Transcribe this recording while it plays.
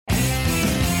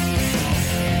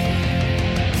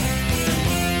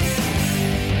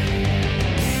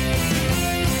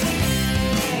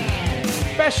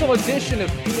special edition of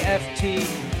PFT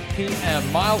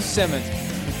PM. Miles Simmons,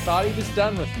 who thought he was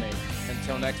done with me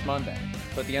until next Monday.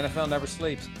 But the NFL never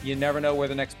sleeps. You never know where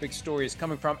the next big story is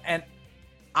coming from. And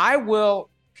I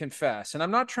will confess, and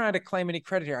I'm not trying to claim any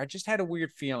credit here. I just had a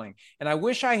weird feeling, and I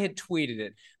wish I had tweeted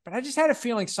it, but I just had a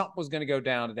feeling something was going to go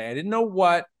down today. I didn't know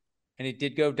what, and it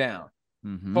did go down.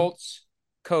 Colts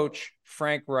coach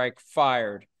Frank Reich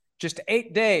fired just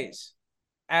 8 days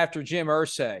after Jim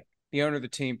Irsay, the owner of the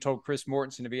team, told Chris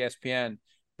Mortensen of ESPN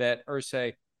that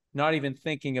Irsay, not even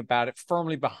thinking about it,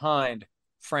 firmly behind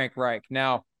Frank Reich.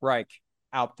 Now Reich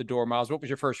out the door. Miles, what was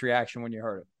your first reaction when you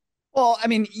heard it? Well, I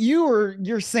mean,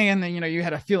 you're saying that, you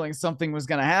had a feeling something was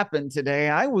going to happen today.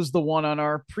 I was the one on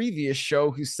our previous show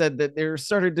who said that there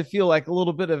started to feel like a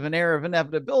little bit of an air of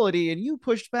inevitability, and you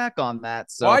pushed back on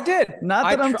that. So well, I did. Not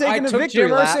that I'm taking a victory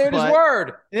Jim Irsay at his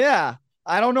word. Yeah,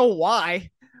 I don't know why.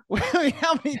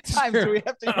 How many times do we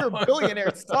have to hear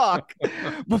billionaires talk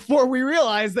before we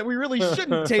realize that we really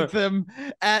shouldn't take them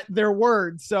at their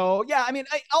word? So, yeah, I mean,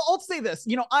 I'll say this.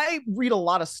 I read a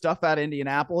lot of stuff out of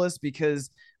Indianapolis because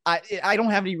I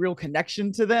don't have any real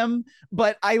connection to them,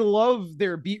 but I love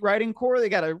their beat writing core. They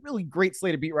got a really great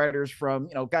slate of beat writers from,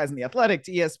 guys in The Athletic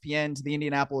to ESPN to the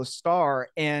Indianapolis Star.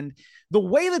 And the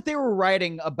way that they were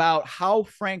writing about how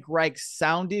Frank Reich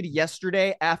sounded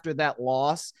yesterday after that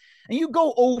loss, and you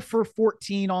go 0 for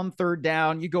 14 on third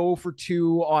down, you go 0 for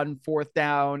 2 on fourth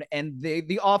down, and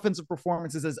the offensive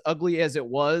performance is as ugly as it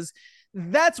was.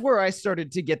 That's where I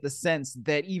started to get the sense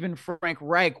that even Frank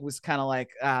Reich was kind of like,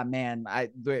 man,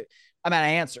 I'm out of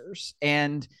answers.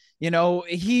 And,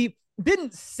 he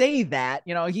didn't say that.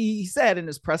 He said in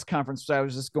his press conference, I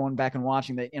was just going back and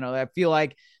watching that, I feel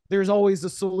like there's always a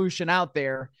solution out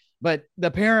there. But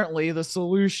apparently the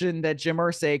solution that Jim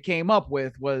Irsay came up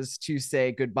with was to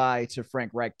say goodbye to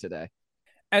Frank Reich today.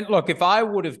 And look, if I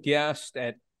would have guessed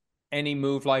at any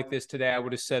move like this today, I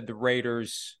would have said the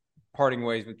Raiders parting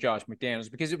ways with Josh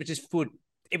McDaniels, because it would just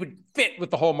it would fit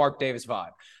with the whole Mark Davis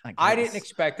vibe. I didn't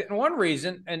expect it. And one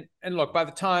reason, and look, by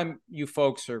the time you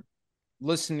folks are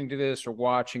listening to this or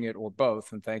watching it or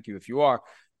both, and thank you if you are,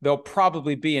 there'll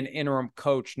probably be an interim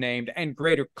coach named and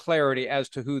greater clarity as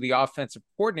to who the offensive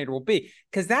coordinator will be,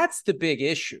 because that's the big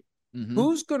issue.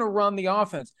 Who's going to run the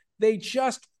offense? They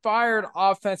just fired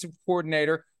offensive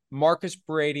coordinator Marcus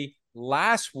Brady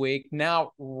last week.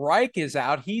 Now Reich is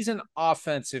out. He's an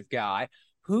offensive guy.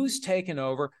 Who's taken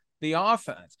over the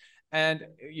offense? And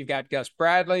you've got Gus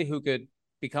Bradley, who could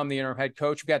become the interim head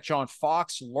coach. You've got John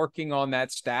Fox lurking on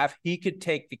that staff. He could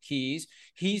take the keys.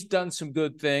 He's done some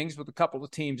good things with a couple of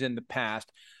teams in the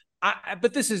past.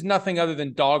 But this is nothing other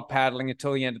than dog paddling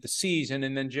until the end of the season.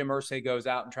 And then Jim Irsay goes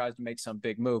out and tries to make some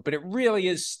big move. But it really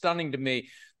is stunning to me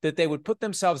that they would put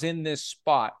themselves in this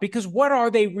spot, because what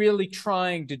are they really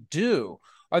trying to do?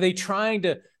 Are they trying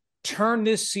to turn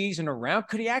this season around?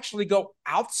 Could he actually go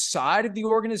outside of the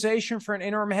organization for an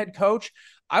interim head coach?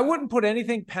 I wouldn't put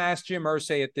anything past Jim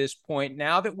Irsay at this point,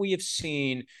 now that we have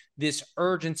seen this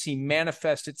urgency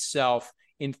manifest itself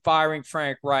in firing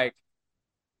Frank Reich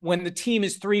when the team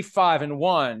is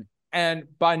 3-5-1 and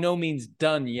by no means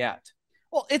done yet.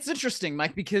 Well, it's interesting,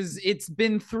 Mike, because it's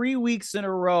been 3 weeks in a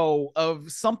row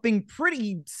of something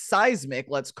pretty seismic,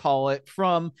 let's call it,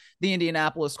 from the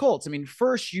Indianapolis Colts. I mean,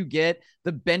 first you get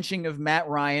the benching of Matt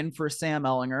Ryan for Sam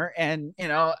Ehlinger. And,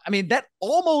 that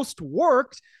almost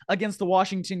worked against the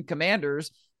Washington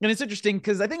Commanders. And it's interesting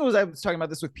because I was talking about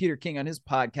this with Peter King on his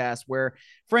podcast, where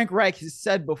Frank Reich has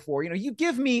said before, you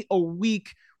give me a week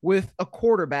with a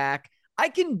quarterback, I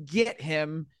can get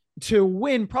him to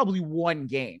win probably one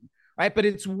game. Right. But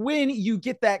it's when you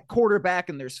get that quarterback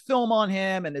and there's film on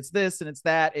him and it's this and it's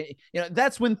that,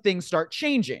 that's when things start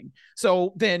changing.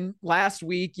 So then last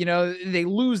week, they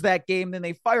lose that game. Then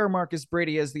they fire Marcus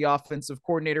Brady as the offensive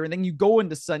coordinator. And then you go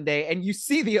into Sunday and you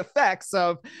see the effects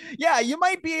of, you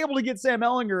might be able to get Sam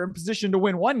Ehlinger in position to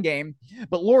win one game.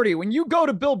 But Lordy, when you go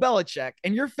to Bill Belichick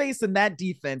and you're facing that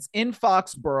defense in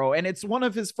Foxborough, and it's one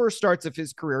of his first starts of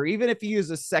his career, even if he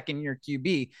is a second-year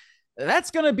QB,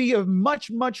 that's going to be a much,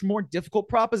 much more difficult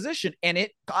proposition. And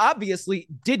it obviously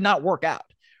did not work out.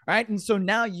 Right. And so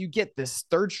now you get this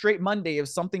third straight Monday of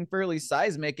something fairly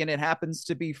seismic, and it happens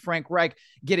to be Frank Reich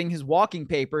getting his walking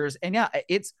papers. And I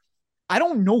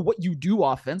don't know what you do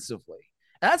offensively.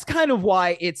 That's kind of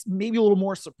why it's maybe a little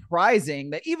more surprising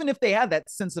that even if they had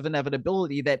that sense of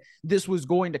inevitability that this was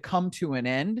going to come to an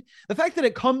end, the fact that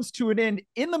it comes to an end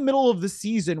in the middle of the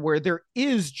season where there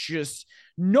is just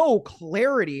no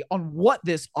clarity on what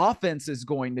this offense is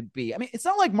going to be. I mean, it's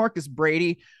not like Marcus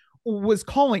Brady was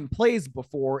calling plays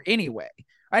before anyway.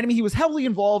 Right? I mean, he was heavily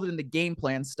involved in the game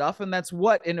plan stuff, and that's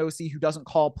what an OC who doesn't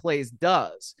call plays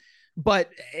does. But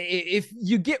if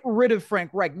you get rid of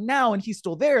Frank Reich now and he's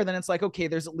still there, then it's like, okay,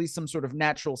 there's at least some sort of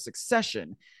natural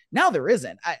succession. Now there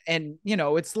isn't. And,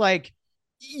 it's like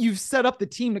you've set up the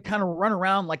team to kind of run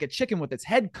around like a chicken with its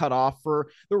head cut off for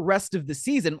the rest of the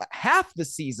season, half the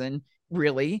season,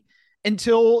 really,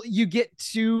 until you get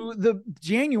to the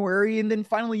January. And then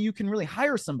finally you can really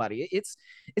hire somebody.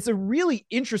 It's a really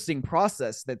interesting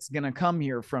process that's going to come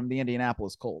here from the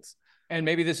Indianapolis Colts. And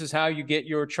maybe this is how you get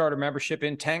your charter membership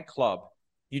in Tank Club.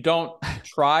 You don't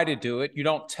try to do it. You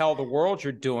don't tell the world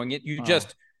you're doing it. You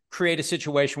just create a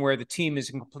situation where the team is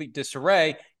in complete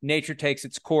disarray. Nature takes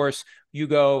its course. You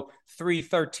go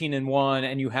 3-13-1,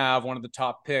 and you have one of the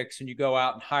top picks, and you go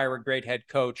out and hire a great head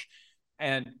coach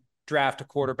and draft a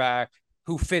quarterback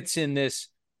who fits in this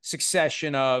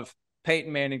succession of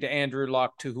Peyton Manning to Andrew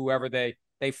Luck to whoever they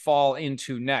fall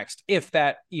into next, if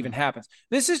that even happens.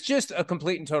 This is just a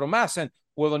complete and total mess. And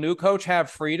will a new coach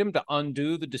have freedom to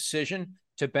undo the decision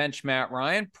to bench Matt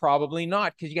Ryan? Probably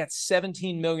not, because you got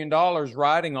 $17 million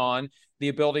riding on the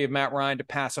ability of Matt Ryan to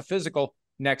pass a physical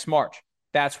next March.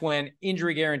 That's when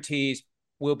injury guarantees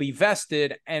will be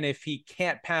vested. And if he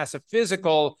can't pass a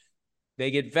physical,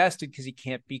 they get vested because he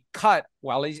can't be cut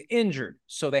while he's injured.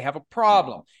 So they have a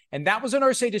problem. And that was an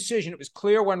Irsay decision. It was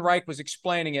clear when Reich was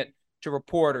explaining it to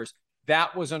reporters.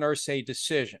 That was an Irsay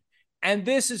decision. And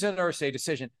this is an Irsay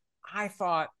decision. I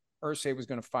thought Irsay was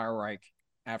going to fire Reich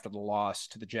after the loss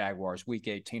to the Jaguars week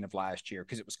 18 of last year,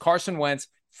 because it was Carson Wentz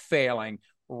failing.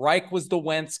 Reich was the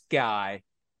Wentz guy,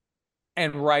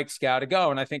 and Reich's got to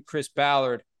go. And I think Chris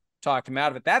Ballard talked him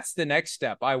out of it. That's the next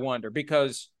step, I wonder,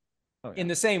 because in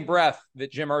the same breath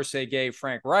that Jim Irsay gave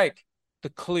Frank Reich the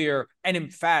clear and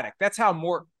emphatic, that's how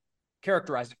Mort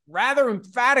characterized it, rather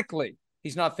emphatically,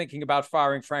 he's not thinking about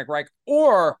firing Frank Reich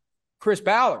or Chris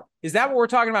Ballard. Is that what we're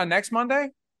talking about next Monday?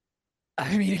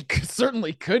 I mean, it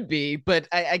certainly could be, but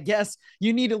I guess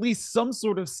you need at least some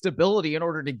sort of stability in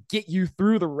order to get you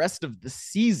through the rest of the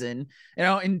season,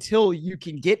 until you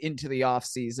can get into the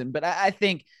offseason. But I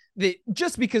think that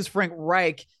just because Frank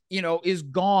Reich, is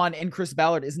gone and Chris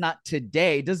Ballard is not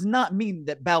today does not mean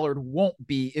that Ballard won't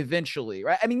be eventually,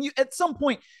 right? I mean, at some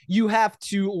point you have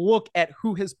to look at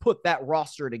who has put that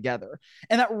roster together.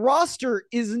 And that roster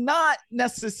is not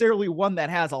necessarily one that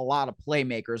has a lot of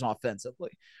playmakers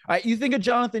offensively, right? You think of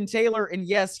Jonathan Taylor, and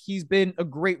yes, he's been a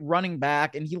great running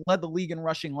back and he led the league in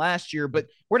rushing last year, but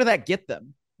where did that get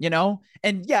them?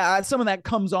 And yeah, some of that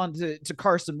comes on to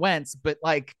Carson Wentz, but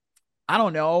like, I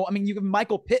don't know. I mean, you have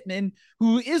Michael Pittman,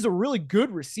 who is a really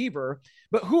good receiver,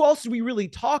 but who else do we really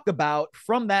talk about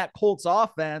from that Colts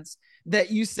offense that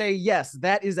you say, yes,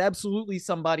 that is absolutely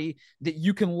somebody that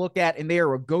you can look at and they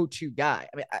are a go-to guy?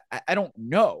 I mean, I don't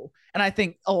know. And I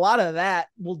think a lot of that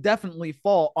will definitely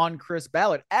fall on Chris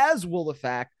Ballard, as will the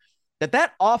fact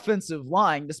that offensive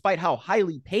line, despite how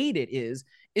highly paid it is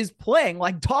playing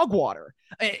like dog water.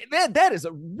 That is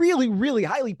a really, really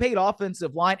highly paid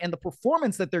offensive line, and the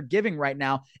performance that they're giving right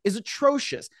now is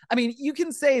atrocious. I mean, you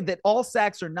can say that all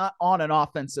sacks are not on an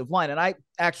offensive line, and I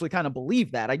actually kind of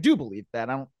believe that. I do believe that.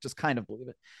 I don't just kind of believe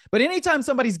it. But anytime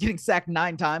somebody's getting sacked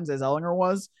 9 times, as Ehlinger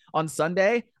was on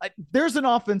Sunday, there's an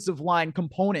offensive line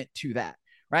component to that,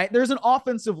 right? There's an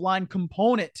offensive line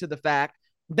component to the fact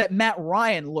that Matt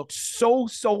Ryan looked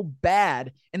so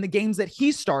bad in the games that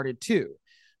he started too.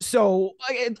 So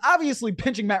obviously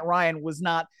pinching Matt Ryan was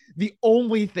not the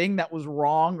only thing that was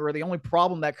wrong or the only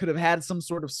problem that could have had some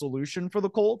sort of solution for the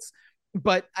Colts.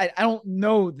 But I don't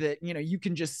know that, you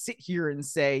can just sit here and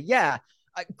say, yeah,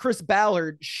 Chris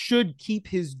Ballard should keep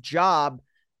his job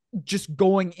just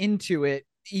going into it,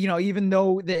 even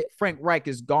though that Frank Reich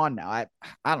is gone now.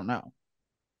 I don't know.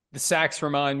 The sacks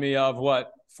remind me of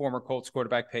what former Colts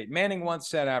quarterback Peyton Manning once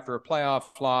said after a playoff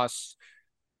loss.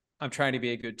 I'm trying to be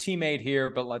a good teammate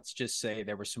here, but let's just say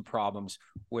there were some problems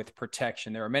with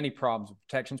protection. There are many problems with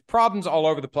protections, problems all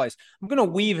over the place. I'm going to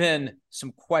weave in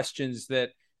some questions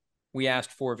that we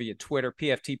asked for via Twitter.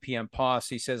 PFTPM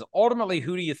Posse says, ultimately,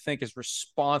 who do you think is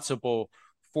responsible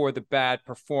for the bad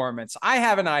performance? I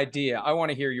have an idea. I want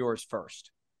to hear yours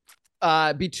first.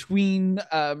 Between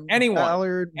anyone,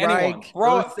 Ballard, Reich,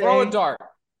 throw a dart.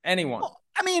 Anyone. Well,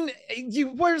 I mean,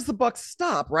 where does the buck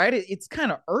stop, right? It's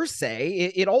kind of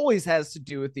Irsay. It always has to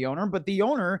do with the owner, but the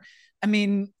owner, I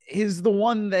mean, is the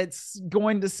one that's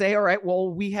going to say, all right,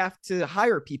 well, we have to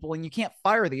hire people and you can't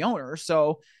fire the owner.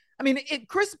 So, I mean,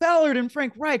 Chris Ballard and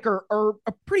Frank Reich are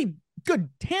a pretty good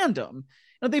tandem.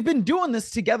 They've been doing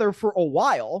this together for a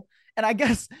while. And I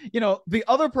guess, the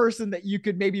other person that you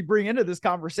could maybe bring into this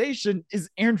conversation is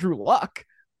Andrew Luck,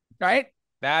 right?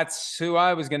 That's who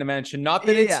I was going to mention. Not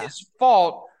that it's his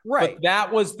fault, Right. But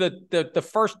that was the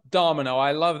first domino.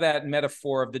 I love that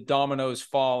metaphor of the dominoes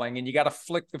falling, and you got to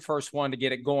flick the first one to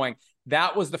get it going.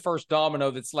 That was the first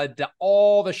domino that's led to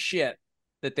all the shit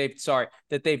that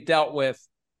they've dealt with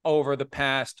over the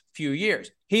past few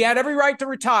years. He had every right to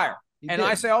retire. And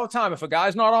I say all the time, if a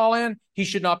guy's not all in, he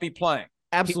should not be playing.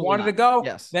 Absolutely. He wanted to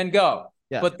go, then go.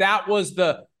 Yeah. But that was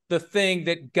the thing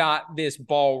that got this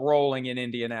ball rolling in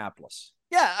Indianapolis.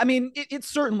 Yeah, I mean, it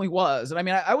certainly was. And I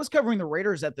mean, I was covering the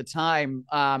Raiders at the time,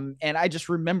 and I just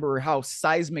remember how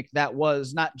seismic that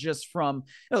was, not just from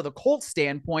the Colts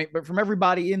standpoint, but from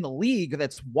everybody in the league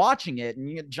that's watching it. And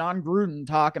you get John Gruden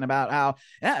talking about how,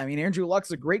 I mean, Andrew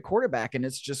Luck's a great quarterback, and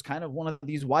it's just kind of one of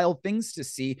these wild things to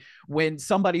see when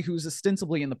somebody who's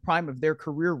ostensibly in the prime of their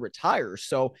career retires.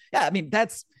 So, yeah, I mean,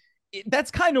 that's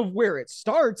kind of where it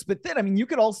starts. But then, I mean, you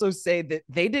could also say that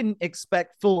they didn't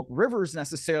expect Philip Rivers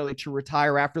necessarily to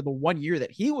retire after the 1 year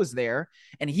that he was there,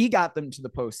 and he got them to the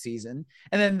postseason.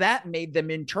 And then that made them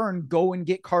in turn go and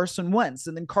get Carson Wentz.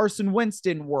 And then Carson Wentz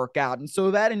didn't work out. And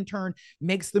so that in turn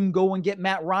makes them go and get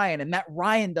Matt Ryan, and Matt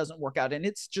Ryan doesn't work out. And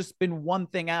it's just been one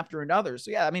thing after another.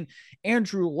 So yeah, I mean,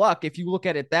 Andrew Luck, if you look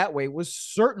at it that way, was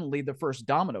certainly the first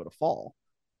domino to fall.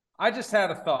 I just had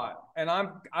a thought, and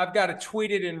I've got to tweet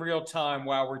it in real time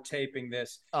while we're taping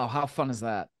this. Oh, how fun is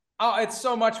that? Oh, it's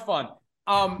so much fun.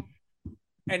 And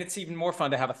it's even more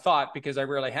fun to have a thought because I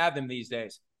rarely have them these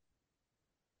days.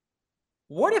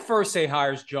 What if Irsay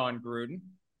hires John Gruden,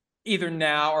 either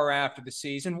now or after the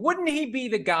season? Wouldn't he be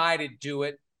the guy to do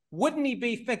it? Wouldn't he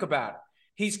be? Think about it.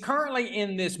 He's currently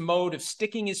in this mode of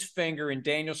sticking his finger in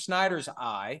Daniel Snyder's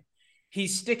eye.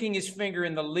 He's sticking his finger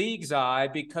in the league's eye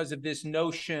because of this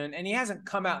notion, and he hasn't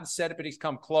come out and said it, but he's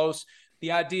come close.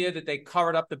 The idea that they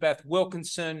covered up the Beth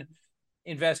Wilkinson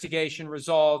investigation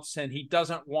results, and he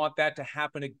doesn't want that to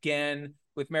happen again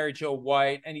with Mary Jo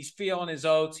White, and he's feeling his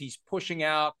oats. He's pushing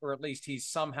out, or at least he's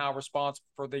somehow responsible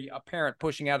for the apparent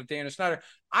pushing out of Daniel Snyder.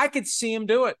 I could see him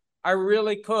do it. I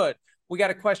really could. We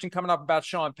got a question coming up about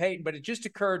Sean Payton, but it just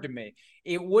occurred to me.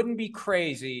 It wouldn't be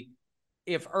crazy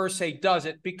if Irsay does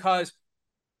it, because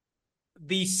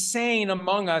the sane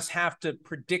among us have to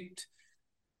predict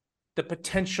the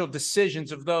potential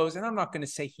decisions of those. And I'm not going to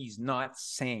say he's not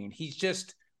sane. He's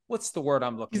just, what's the word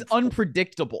I'm looking for? He's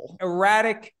unpredictable.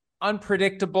 Erratic,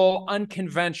 unpredictable,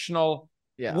 unconventional.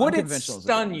 Yeah. Would it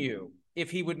stun you if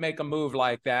he would make a move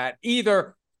like that,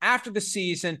 either after the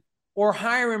season or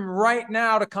hire him right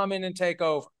now to come in and take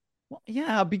over? Well,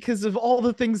 yeah, because of all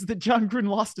the things that John Gruden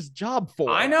lost his job for.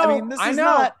 I know. I mean, this is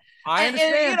not. I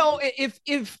understand.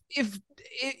 And,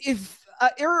 if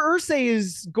Irsay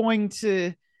is going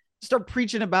to start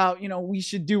preaching about, we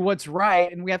should do what's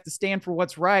right and we have to stand for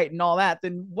what's right and all that,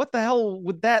 then what the hell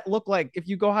would that look like if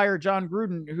you go hire John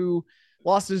Gruden, who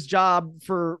lost his job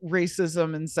for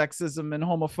racism and sexism and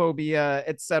homophobia,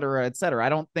 et cetera, et cetera? I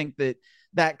don't think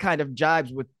that kind of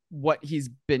jives with what he's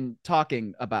been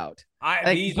talking about.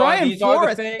 Brian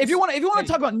Flores, if you want to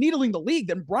talk about needling the league,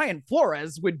 then Brian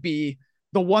Flores would be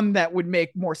the one that would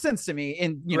make more sense to me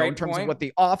in terms of what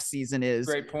the off season is.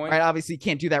 Great point. Right? Obviously, you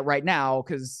can't do that right now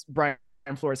because Brian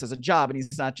Flores has a job and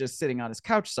he's not just sitting on his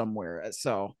couch somewhere.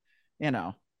 So,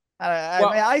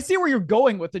 I see where you're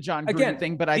going with the John Gruden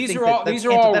thing, but I think that's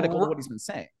antithetical to what he's been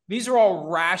saying. These are all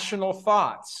rational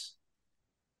thoughts.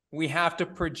 We have to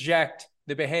project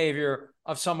the behavior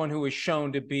of someone who is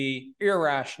shown to be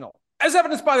irrational, as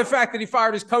evidenced by the fact that he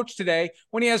fired his coach today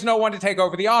when he has no one to take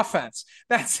over the offense.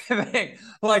 That's the thing.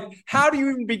 Like, how do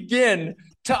you even begin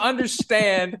to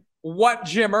understand what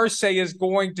Jim Irsay is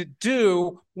going to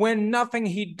do when nothing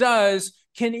he does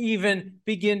can even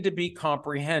begin to be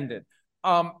comprehended?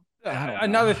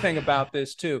 Another thing about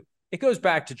this too, it goes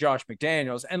back to Josh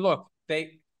McDaniels. And look,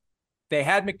 they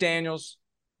had McDaniels.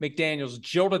 McDaniels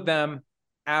jilted them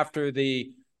after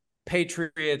the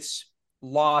Patriots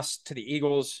lost to the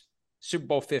Eagles, Super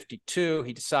Bowl 52.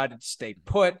 He decided to stay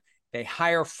put. They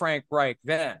hire Frank Reich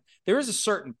then. There is a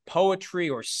certain poetry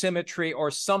or symmetry or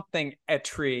something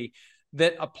etry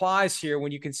that applies here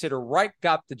when you consider Reich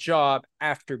got the job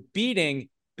after beating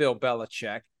Bill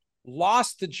Belichick,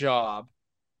 lost the job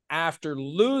after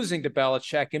losing to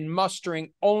Belichick and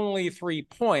mustering only 3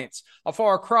 points, a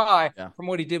far cry from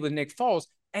what he did with Nick Foles.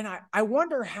 And I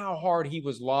wonder how hard he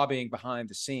was lobbying behind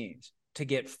the scenes to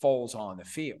get Foles on the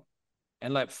field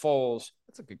and let Foles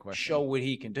show what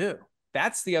he can do.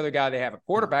 That's the other guy they have a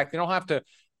quarterback. They don't have to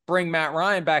bring Matt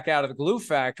Ryan back out of the glue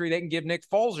factory. They can give Nick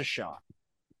Foles a shot.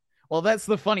 Well, that's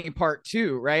the funny part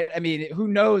too, right? I mean, who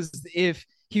knows if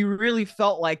he really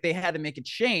felt like they had to make a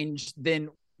change, then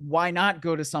why not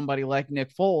go to somebody like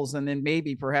Nick Foles? And then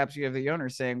maybe perhaps you have the owner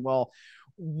saying, well,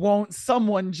 won't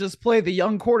someone just play the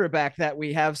young quarterback that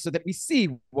we have so that we see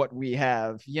what we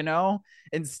have,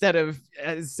 instead of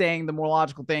saying the more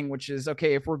logical thing, which is,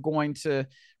 okay, if we're going to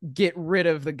get rid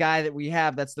of the guy that we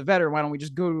have, that's the veteran, why don't we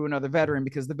just go to another veteran,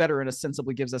 because the veteran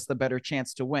ostensibly gives us the better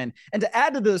chance to win. And to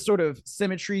add to the sort of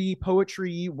symmetry,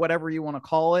 poetry, whatever you want to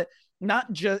call it,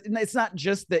 it's not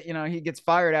just that, he gets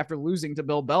fired after losing to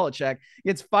Bill Belichick. He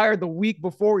gets fired the week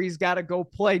before he's got to go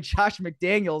play Josh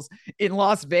McDaniels in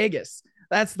Las Vegas.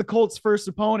 That's the Colts' first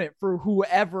opponent for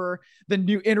whoever the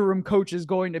new interim coach is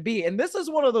going to be. And this is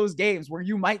one of those games where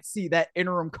you might see that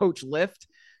interim coach lift,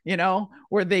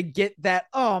 where they get that,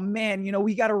 oh man,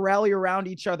 we got to rally around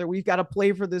each other. We've got to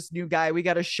play for this new guy. We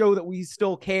got to show that we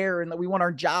still care and that we want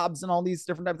our jobs and all these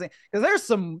different types of things. Because there's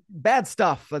some bad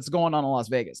stuff that's going on in Las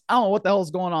Vegas. I don't know what the hell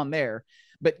is going on there,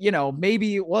 but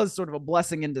maybe it was sort of a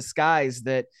blessing in disguise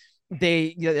that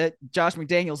Josh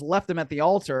McDaniels left them at the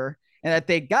altar, and that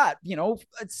they got,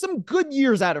 some good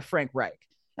years out of Frank Reich.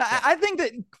 I think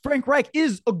that Frank Reich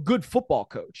is a good football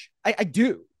coach. I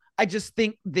do. I just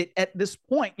think that at this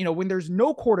point, when there's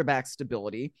no quarterback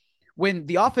stability, when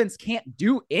the offense can't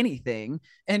do anything,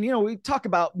 and, we talk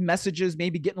about messages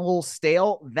maybe getting a little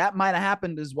stale, that might have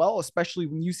happened as well, especially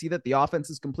when you see that the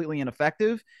offense is completely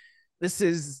ineffective. This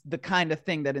is the kind of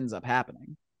thing that ends up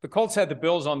happening. The Colts had the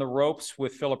Bills on the ropes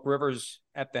with Phillip Rivers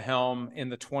at the helm in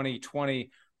the 2020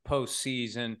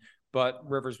 postseason, but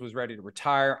Rivers was ready to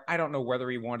retire. I don't know whether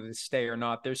he wanted to stay or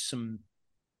not. There's some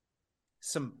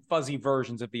fuzzy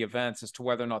versions of the events as to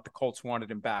whether or not the Colts wanted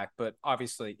him back, but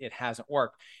obviously it hasn't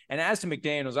worked. And as to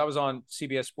McDaniels, I was on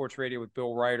CBS Sports Radio with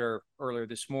Bill Reiter earlier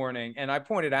this morning, and I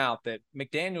pointed out that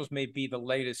McDaniels may be the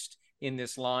latest in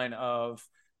this line of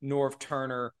Norv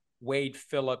Turner, Wade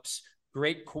Phillips,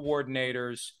 great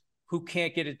coordinators who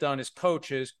can't get it done as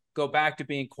coaches, go back to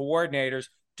being coordinators,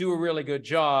 do a really good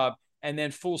job, and then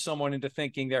fool someone into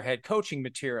thinking they're head coaching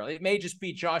material. It may just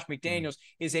be Josh McDaniels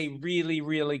is a really,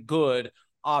 really good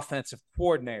offensive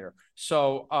coordinator.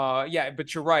 So,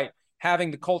 but you're right.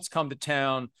 Having the Colts come to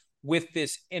town with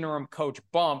this interim coach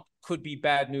bump could be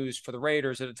bad news for the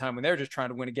Raiders at a time when they're just trying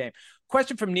to win a game.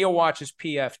 Question from Neil Watches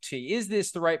PFT. Is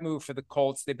this the right move for the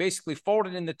Colts? They basically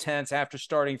folded in the tents after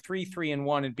starting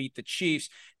 3-3-1 and beat the Chiefs.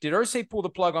 Did Irsay pull the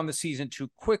plug on the season too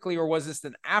quickly, or was this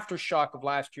an aftershock of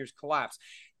last year's collapse?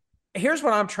 Here's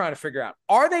what I'm trying to figure out.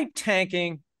 Are they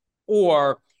tanking,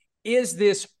 or is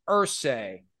this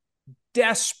Irsay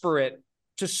desperate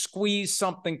to squeeze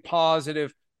something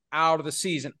positive out of the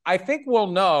season? I think we'll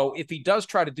know if he does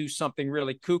try to do something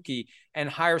really kooky and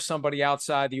hire somebody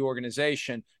outside the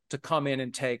organization to come in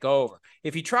and take over.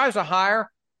 If he tries to hire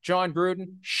John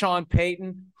Gruden, Sean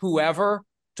Payton, whoever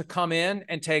to come in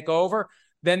and take over,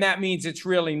 then that means it's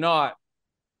really not,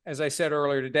 as I said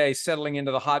earlier today, settling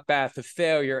into the hot bath of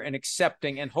failure and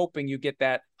accepting and hoping you get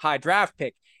that high draft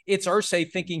pick. It's Irsay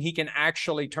thinking he can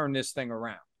actually turn this thing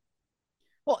around.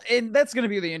 Well, and that's going to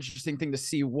be the interesting thing to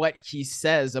see what he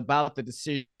says about the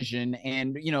decision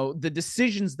and, the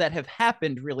decisions that have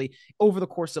happened really over the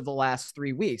course of the last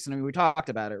 3 weeks. And I mean, we talked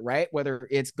about it, right? Whether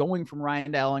it's going from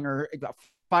Ryan Dellinger,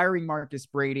 firing Marcus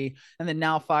Brady, and then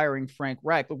now firing Frank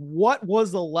Reich. But what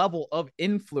was the level of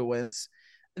influence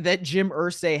that Jim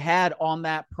Irsay had on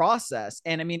that process?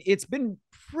 And I mean, it's been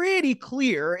pretty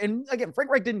clear. And again, Frank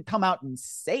Reich didn't come out and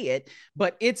say it,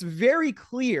 but it's very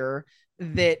clear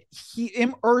that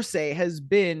Irsay has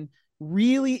been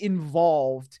really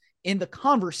involved in the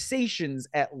conversations,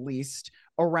 at least,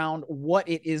 around what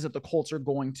it is that the Colts are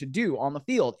going to do on the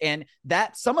field. And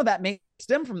that some of that may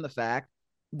stem from the fact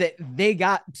that they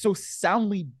got so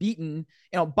soundly beaten,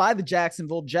 by the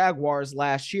Jacksonville Jaguars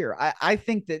last year. I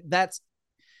think that's,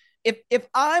 if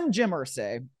I'm Jim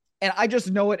Irsay, and I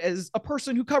just know it as a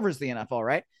person who covers the NFL,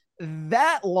 right?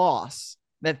 That loss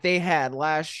that they had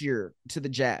last year to the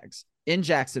Jags in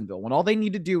Jacksonville, when all they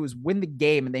need to do is win the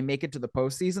game and they make it to the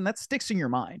postseason, that sticks in your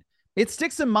mind. It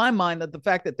sticks in my mind that the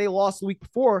fact that they lost the week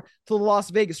before to the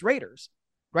Las Vegas Raiders,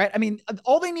 right? I mean,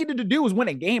 all they needed to do was win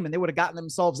a game and they would have gotten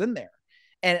themselves in there.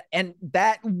 And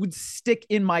that would stick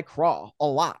in my craw a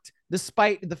lot,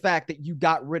 despite the fact that you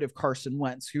got rid of Carson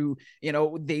Wentz, who,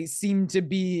 they seem to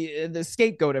be the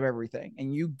scapegoat of everything.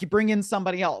 And you bring in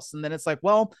somebody else. And then it's like,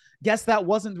 well, guess that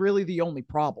wasn't really the only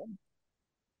problem.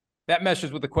 That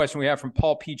meshes with the question we have from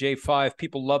Paul PJ5.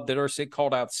 People love that Irsay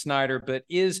called out Snyder, but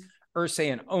is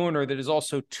Irsay an owner that is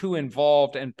also too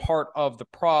involved and part of the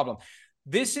problem?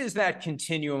 This is that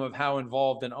continuum of how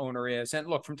involved an owner is. And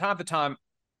look, from time to time,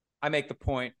 I make the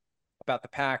point about the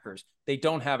Packers. They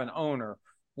don't have an owner,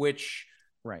 which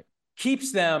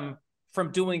keeps them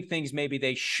from doing things maybe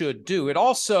they should do. It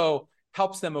also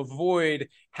helps them avoid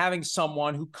having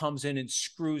someone who comes in and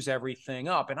screws everything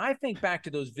up. And I think back to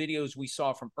those videos we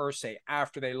saw from Irsay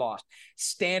after they lost,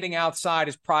 standing outside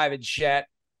his private jet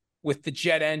with the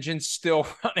jet engine still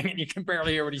running and you can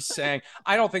barely hear what he's saying.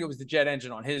 I don't think it was the jet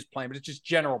engine on his plane, but it's just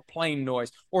general plane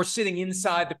noise. Or sitting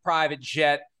inside the private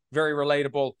jet, very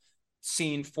relatable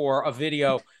scene for a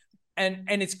video. And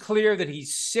it's clear that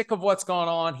he's sick of what's gone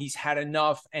on. He's had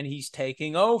enough and he's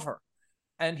taking over.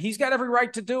 And he's got every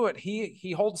right to do it.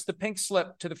 He holds the pink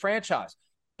slip to the franchise.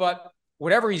 But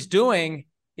whatever he's doing,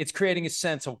 it's creating a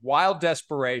sense of wild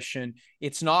desperation.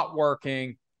 It's not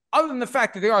working, other than the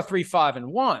fact that they are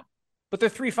 3-5-1. But they're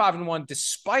 3-5-1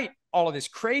 despite all of this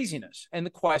craziness. And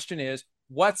the question is,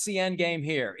 what's the end game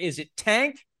here? Is it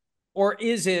tank, or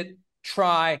is it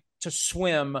try to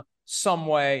swim some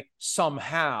way,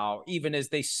 somehow, even as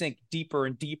they sink deeper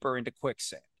and deeper into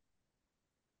quicksand?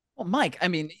 Well, Mike, I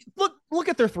mean, look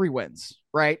at their 3 wins,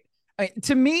 right?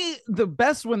 To me, the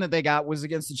best win that they got was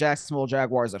against the Jacksonville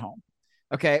Jaguars at home.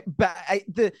 Okay, but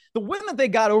the win that they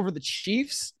got over the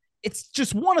Chiefs, it's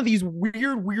just one of these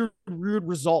weird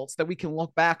results that we can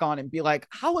look back on and be like,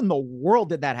 how in the world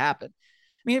did that happen?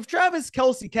 I mean, if Travis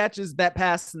Kelce catches that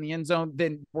pass in the end zone,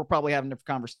 then we're probably having a different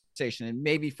conversation. And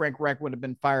maybe Frank Reich would have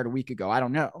been fired a week ago. I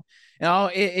don't know.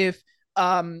 If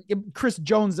Chris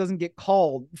Jones doesn't get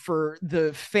called for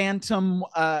the phantom,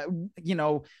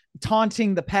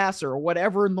 taunting the passer or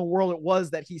whatever in the world it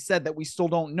was that he said that we still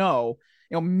don't know,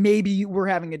 maybe we're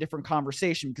having a different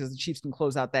conversation because the Chiefs can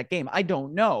close out that game. I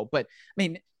don't know. But I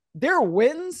mean, their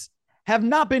wins have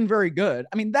not been very good.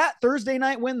 I mean, that Thursday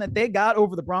night win that they got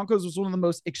over the Broncos was one of the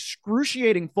most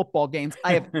excruciating football games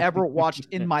I have ever watched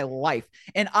in my life.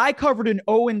 And I covered an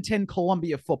 0-10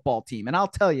 Columbia football team. And I'll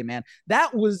tell you, man,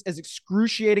 that was as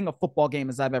excruciating a football game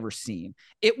as I've ever seen.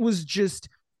 It was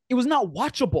not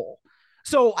watchable.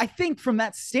 So I think from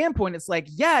that standpoint, it's like,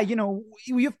 yeah,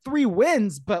 we have 3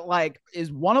 wins, but like,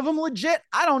 is one of them legit?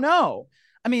 I don't know.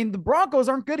 I mean, the Broncos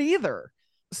aren't good either.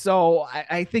 So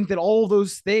I think that all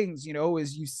those things,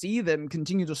 as you see them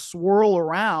continue to swirl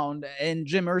around in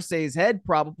Jim Irsay's head,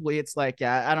 probably it's like,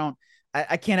 yeah,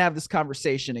 I can't have this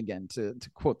conversation again, to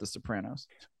quote The Sopranos.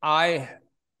 I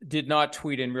did not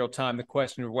tweet in real time the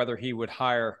question of whether he would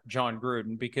hire John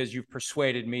Gruden, because you've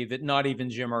persuaded me that not even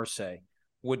Jim Irsay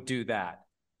would do that.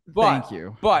 Thank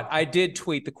you. But I did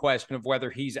tweet the question of whether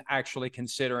he's actually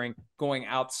considering going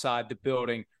outside the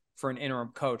building for an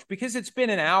interim coach, because it's been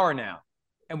an hour now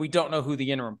and we don't know who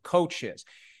the interim coach is.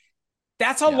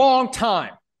 That's a long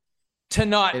time to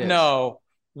not know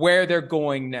where they're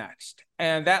going next.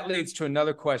 And that leads to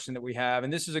another question that we have.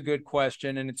 And this is a good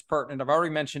question and it's pertinent. I've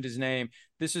already mentioned his name.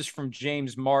 This is from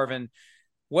James Marvin.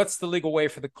 What's the legal way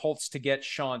for the Colts to get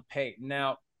Sean Payton?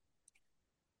 Now,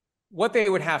 what they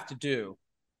would have to do,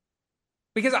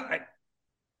 because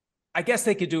I guess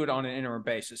they could do it on an interim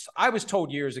basis. I was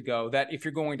told years ago that if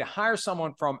you're going to hire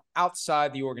someone from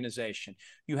outside the organization,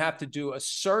 you have to do a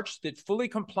search that fully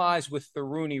complies with the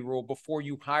Rooney Rule before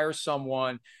you hire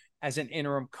someone as an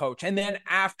interim coach. And then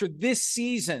after this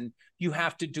season, you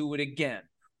have to do it again,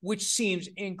 which seems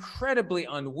incredibly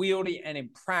unwieldy and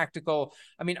impractical.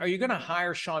 I mean, are you going to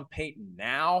hire Sean Payton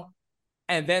now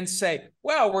and then say,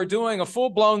 well, we're doing a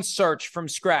full-blown search from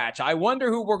scratch? I wonder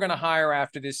who we're going to hire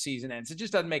after this season ends. It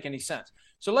just doesn't make any sense.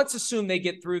 So let's assume they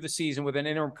get through the season with an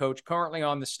interim coach currently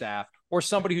on the staff or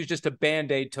somebody who's just a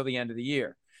Band-Aid till the end of the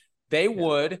year. They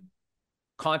would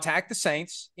contact the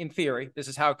Saints, in theory. This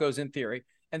is how it goes in theory,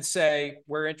 and say,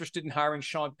 we're interested in hiring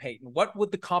Sean Payton. What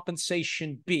would the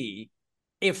compensation be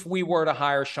if we were to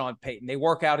hire Sean Payton? They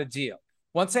work out a deal.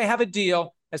 Once they have a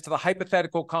deal as to the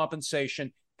hypothetical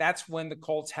compensation, that's when the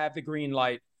Colts have the green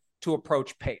light to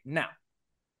approach Payton. Now,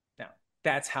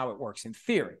 that's how it works in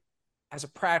theory. As a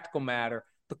practical matter,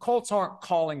 the Colts aren't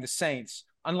calling the Saints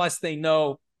unless they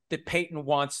know that Payton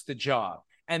wants the job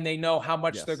and they know how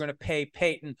much they're going to pay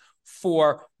Payton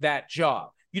for that job.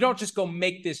 You don't just go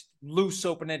make this loose,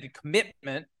 open-ended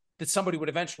commitment that somebody would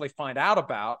eventually find out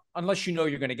about unless you know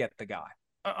you're going to get the guy,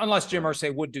 unless Jim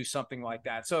Irsay would do something like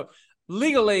that. So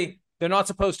legally, they're not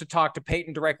supposed to talk to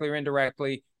Payton directly or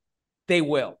indirectly. They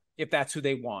will, if that's who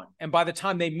they want. And by the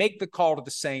time they make the call to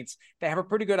the Saints, they have a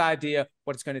pretty good idea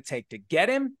what it's going to take to get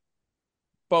him,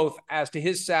 both as to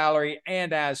his salary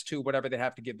and as to whatever they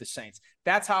have to give the Saints.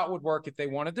 That's how it would work if they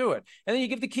want to do it. And then you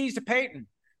give the keys to Payton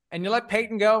and you let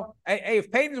Payton go. Hey,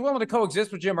 if Payton's willing to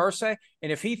coexist with Jim Irsay,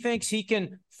 and if he thinks he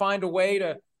can find a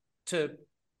way to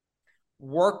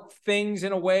work things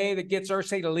in a way that gets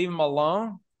Irsay to leave him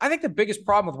alone, I think the biggest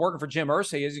problem with working for Jim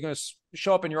Irsay is he's going to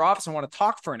show up in your office and want to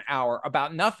talk for an hour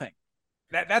about nothing.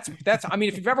 That's. I mean,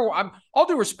 if you've ever, all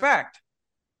due respect,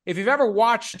 If you've ever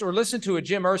watched or listened to a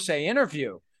Jim Irsay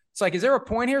interview, it's like, is there a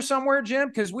point here somewhere, Jim?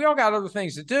 Because we all got other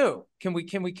things to do. Can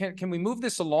we move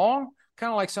this along?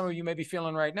 Kind of like some of you may be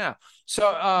feeling right now.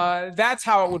 So that's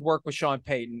how it would work with Sean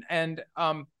Payton. And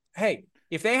hey,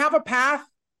 if they have a path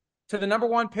to the number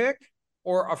one pick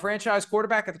or a franchise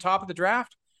quarterback at the top of the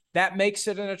draft, that makes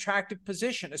it an attractive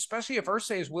position, especially if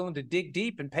Irsay is willing to dig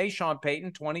deep and pay Sean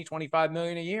Payton $20-25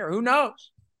 million a year. Who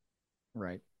knows?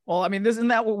 Right. Well, I mean, isn't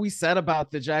that what we said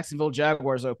about the Jacksonville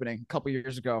Jaguars opening a couple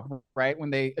years ago, right?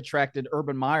 When they attracted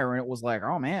Urban Meyer, and it was like,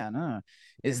 oh man,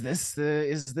 is this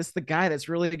the guy that's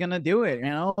really going to do it?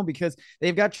 You know, because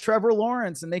they've got Trevor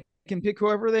Lawrence, and they can pick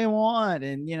whoever they want,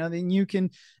 and then you can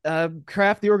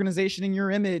craft the organization in your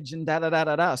image, and da da da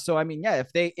da da. So, I mean, yeah,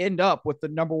 if they end up with the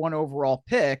number one overall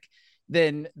pick,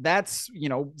 then that's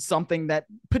something that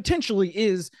potentially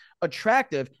is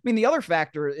attractive. I mean, the other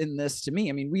factor in this to me,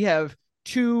 I mean, we have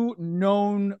two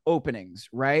known openings,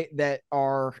 right, that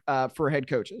are for head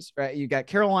coaches, right? You got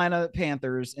Carolina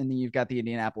Panthers, and then you've got the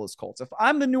Indianapolis Colts. If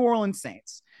I'm the New Orleans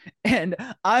Saints and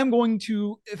I'm going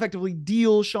to effectively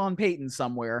deal Sean Payton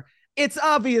somewhere, it's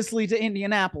obviously to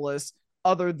Indianapolis,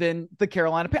 other than the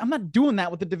Carolina Panthers. I'm not doing that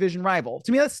with the division rival.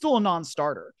 To me, that's still a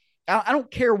non-starter. I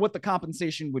don't care what the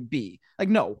compensation would be. Like,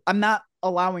 no, I'm not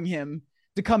allowing him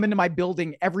to come into my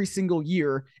building every single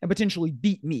year and potentially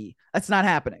beat me. That's not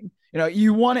happening.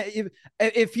 You want to,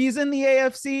 if he's in the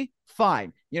AFC,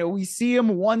 fine. We see him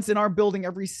once in our building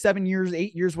every 7 years,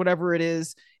 8 years, whatever it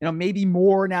is, maybe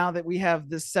more now that we have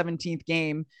this 17th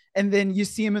game. And then you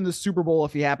see him in the Super Bowl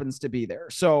if he happens to be there.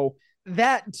 So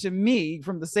that, to me,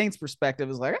 from the Saints perspective,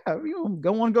 is like,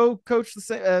 go coach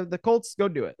the Colts, go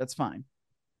do it. That's fine.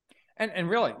 And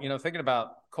really, thinking about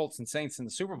Colts and Saints in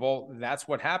the Super Bowl, that's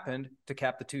what happened to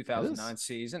cap the 2009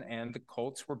 season, and the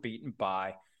Colts were beaten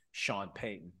by Sean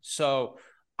Payton. So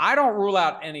I don't rule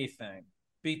out anything,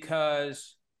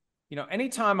 because,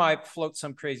 anytime I float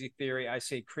some crazy theory, I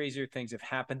say crazier things have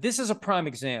happened. This is a prime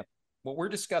example, what we're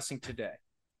discussing today,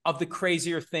 of the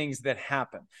crazier things that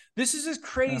happen. This is as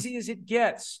crazy as it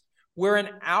gets. We're an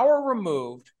hour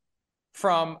removed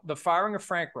from the firing of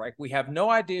Frank Reich. We have no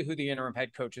idea who the interim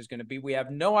head coach is going to be. We have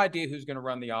no idea who's going to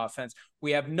run the offense.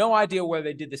 We have no idea whether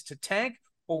they did this to tank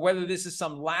or whether this is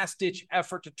some last-ditch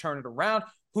effort to turn it around.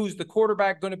 Who's the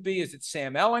quarterback going to be? Is it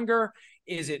Sam Ehlinger?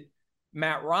 Is it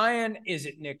Matt Ryan? Is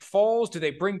it Nick Foles? Do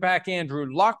they bring back Andrew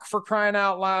Luck, for crying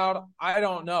out loud? I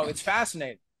don't know. It's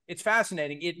fascinating. It's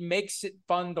fascinating. It makes it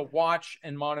fun to watch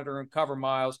and monitor and cover,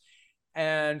 Miles.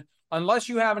 And unless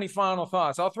you have any final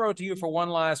thoughts, I'll throw it to you for one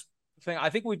last thing.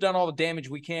 I think we've done all the damage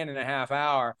we can in a half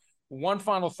hour. One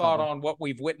final thought on what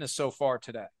we've witnessed so far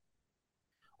today.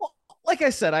 Well, like I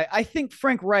said, I think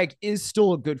Frank Reich is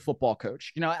still a good football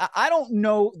coach. I don't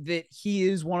know that he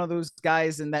is one of those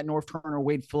guys in that Norv Turner,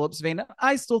 Wade Phillips vein.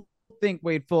 I still think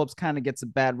Wade Phillips kind of gets a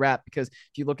bad rap, because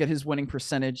if you look at his winning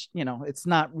percentage, it's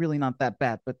not that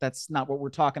bad, but that's not what we're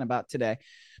talking about today.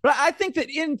 But I think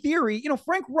that in theory,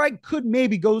 Frank Reich could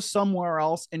maybe go somewhere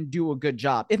else and do a good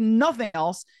job. If nothing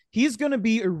else, he's going to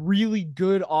be a really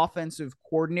good offensive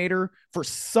coordinator for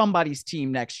somebody's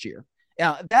team next year.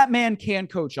 That man can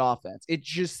coach offense. It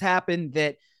just happened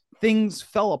that things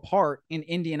fell apart in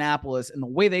Indianapolis, and the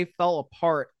way they fell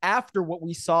apart after what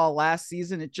we saw last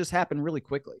season, it just happened really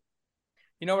quickly.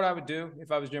 You know what I would do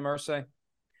if I was Jim Irsay?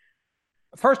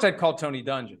 First, I'd call Tony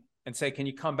Dungy and say, can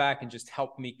you come back and just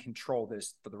help me control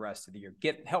this for the rest of the year?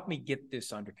 Help me get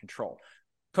this under control.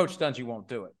 Coach Dungy won't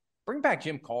do it. Bring back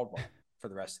Jim Caldwell for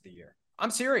the rest of the year.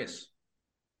 I'm serious.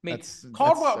 I mean,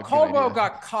 Caldwell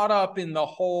got caught up in the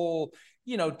whole,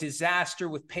 disaster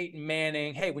with Peyton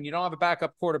Manning. Hey, when you don't have a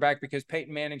backup quarterback because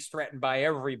Peyton Manning's threatened by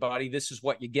everybody, this is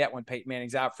what you get when Peyton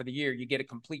Manning's out for the year. You get a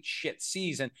complete shit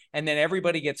season, and then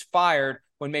everybody gets fired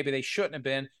when maybe they shouldn't have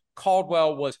been.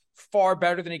 Caldwell was far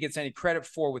better than he gets any credit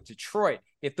for with Detroit.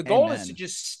 If the goal is to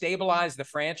just stabilize the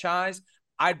franchise,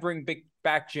 I'd bring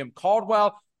back Jim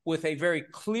Caldwell with a very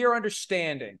clear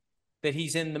understanding that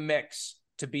he's in the mix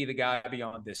to be the guy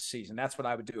beyond this season. That's what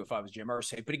I would do if I was Jim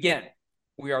Irsay. But again,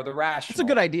 we are the rational. It's a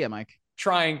good idea, Mike.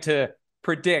 Trying to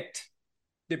predict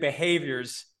the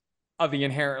behaviors of the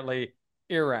inherently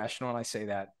irrational. And I say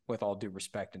that with all due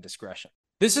respect and discretion.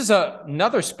 This is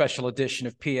another special edition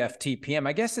of PFTPM.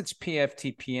 I guess it's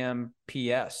PFTPM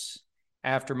PS.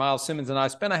 After Miles Simmons and I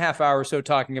spent a half hour or so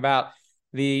talking about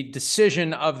the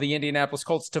decision of the Indianapolis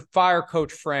Colts to fire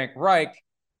Coach Frank Reich,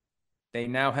 they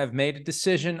now have made a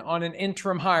decision on an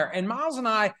interim hire. And Miles and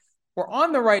I were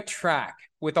on the right track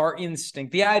with our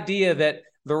instinct, the idea that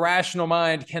the rational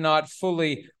mind cannot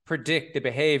fully predict the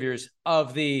behaviors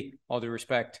of the, all due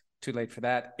respect, too late for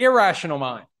that, irrational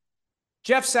mind.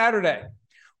 Jeff Saturday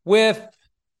with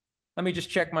Let me just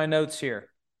check my notes here.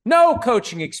 No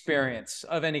coaching experience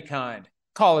of any kind,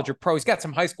 college or pro. He's got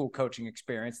some high school coaching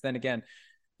experience. Then again,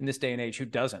 in this day and age, who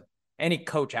doesn't? Any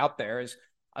coach out there has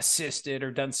assisted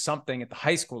or done something at the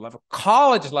high school level.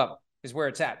 College level is where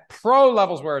it's at. Pro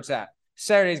level is where it's at.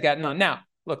 Saturday's got none. Now,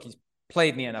 look, he's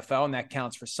played in the NFL, and that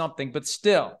counts for something. But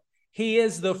still, he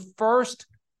is the first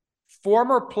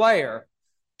former player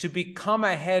to become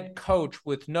a head coach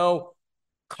with no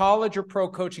college or pro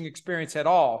coaching experience at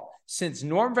all since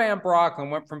Norm Van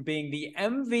Brocklin went from being the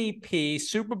MVP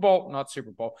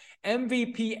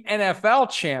MVP NFL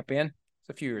champion, it's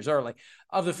a few years early,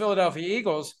 of the Philadelphia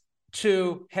Eagles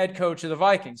to head coach of the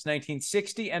Vikings.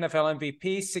 1960 NFL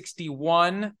MVP,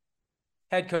 61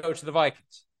 head coach of the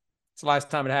Vikings. It's the last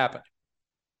time it happened.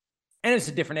 And it's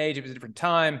a different age. It was a different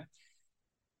time.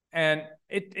 And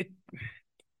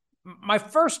my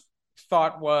first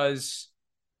thought was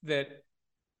that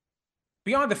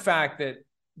beyond the fact that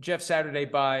Jeff Saturday,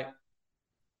 by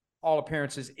all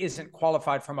appearances, isn't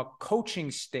qualified from a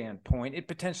coaching standpoint, it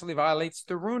potentially violates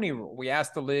the Rooney Rule. We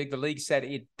asked the league said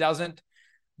it doesn't,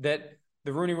 that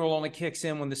the Rooney Rule only kicks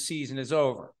in when the season is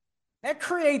over. That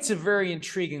creates a very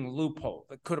intriguing loophole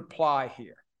that could apply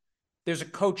here. There's a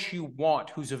coach you want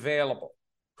who's available,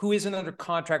 who isn't under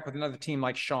contract with another team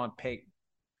like Sean Payton.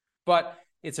 But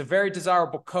it's a very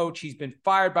desirable coach. He's been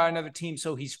fired by another team,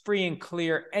 so he's free and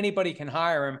clear. Anybody can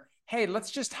hire him. Hey,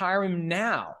 let's just hire him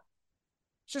now.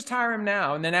 Just hire him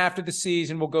now. And then after the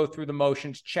season, we'll go through the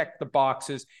motions, check the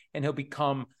boxes, and he'll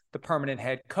become the permanent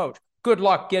head coach. Good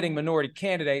luck getting minority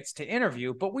candidates to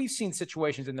interview, but we've seen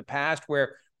situations in the past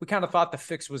where we kind of thought the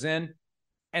fix was in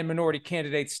and minority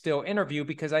candidates still interview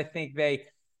because I think they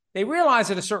realize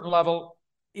at a certain level,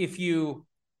 if you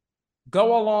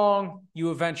go along,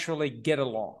 you eventually get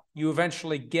along. You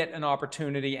eventually get an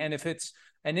opportunity. And if it's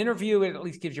an interview, it at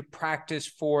least gives you practice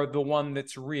for the one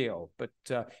that's real. But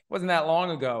it wasn't that long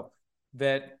ago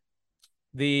that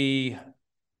the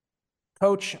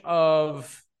coach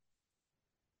of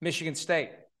Michigan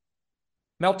State,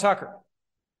 Mel Tucker,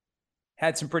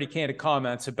 had some pretty candid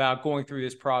comments about going through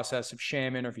this process of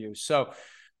sham interviews. So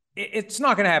it's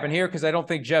not going to happen here because I don't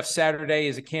think Jeff Saturday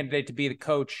is a candidate to be the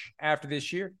coach after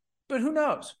this year. But who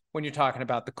knows when you're talking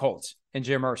about the Colts and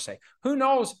Jim Irsay? Who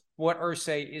knows what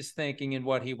Irsay is thinking and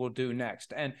what he will do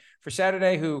next? And for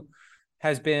Saturday, who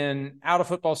has been out of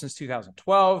football since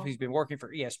 2012, he's been working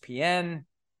for ESPN.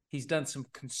 He's done some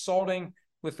consulting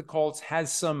with the Colts,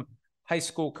 has some high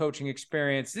school coaching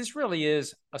experience. This really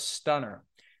is a stunner.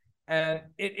 And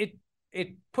it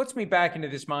puts me back into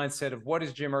this mindset of what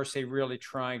is Jim Irsay really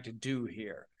trying to do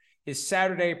here? Is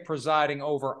Saturday presiding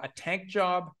over a tank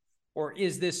job, or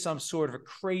is this some sort of a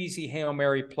crazy Hail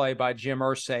Mary play by Jim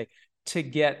Irsay to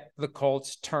get the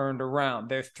Colts turned around?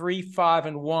 They're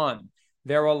 3-5-1.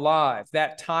 They're alive.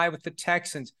 That tie with the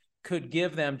Texans could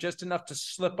give them just enough to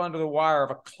slip under the wire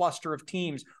of a cluster of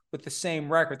teams with the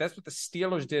same record. That's what the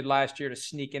Steelers did last year to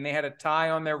sneak in. They had a tie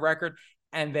on their record,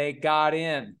 and they got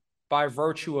in by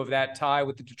virtue of that tie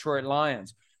with the Detroit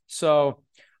Lions. So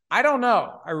I don't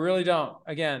know. I really don't.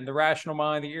 Again, the rational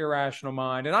mind, the irrational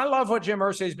mind. And I love what Jim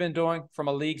Irsay has been doing from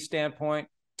a league standpoint,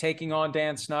 taking on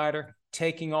Dan Snyder,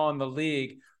 taking on the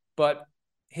league, but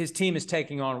his team is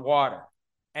taking on water.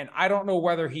 And I don't know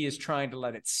whether he is trying to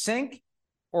let it sink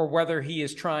or whether he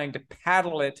is trying to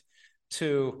paddle it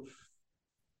to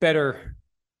better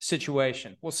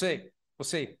situation. We'll see. We'll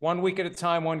see. 1 week at a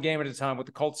time, one game at a time, what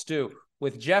the Colts do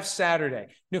with Jeff Saturday.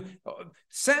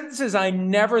 Sentences I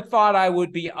never thought I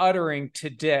would be uttering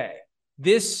today.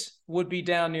 This would be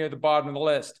down near the bottom of the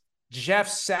list. Jeff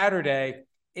Saturday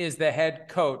is the head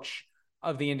coach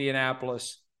of the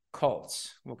Indianapolis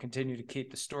Colts. We'll continue to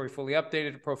keep the story fully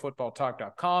updated at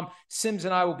ProFootballTalk.com. Sims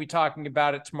and I will be talking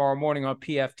about it tomorrow morning on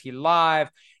PFT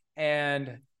Live.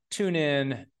 And tune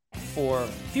in for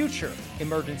future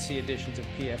emergency editions of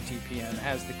PFTPM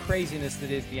as the craziness that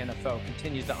is the NFL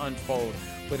continues to unfold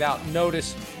without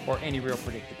notice or any real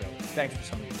predictability. Thanks for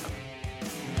some of your time.